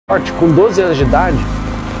Com 12 anos de idade,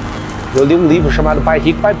 eu li um livro chamado Pai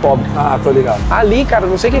Rico, Pai Pobre. Ah, tô ligado. Ali, cara,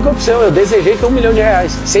 não sei o que aconteceu, eu desejei ter R$1 milhão,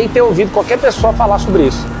 sem ter ouvido qualquer pessoa falar sobre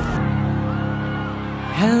isso.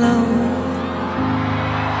 Hello,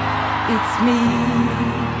 it's me.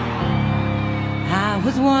 I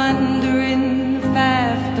was wondering if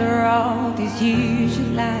after all these years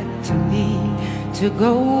you'd like to me to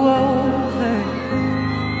go over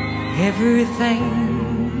everything.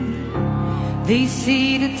 They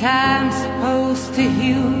say the time's supposed to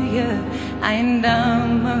heal you. I ain't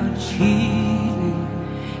done much healing.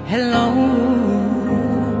 Hello,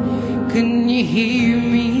 can you hear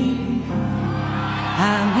me?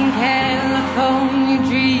 I'm in California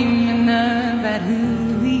dreaming about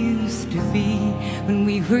who we used to be when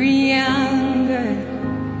we were younger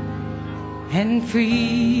and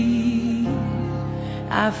free.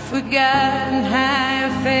 I've forgotten how I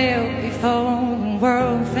felt before the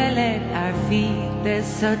world fell at our feet. There's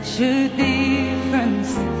such a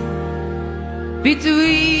difference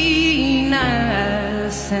between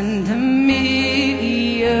us and a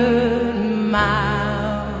million miles.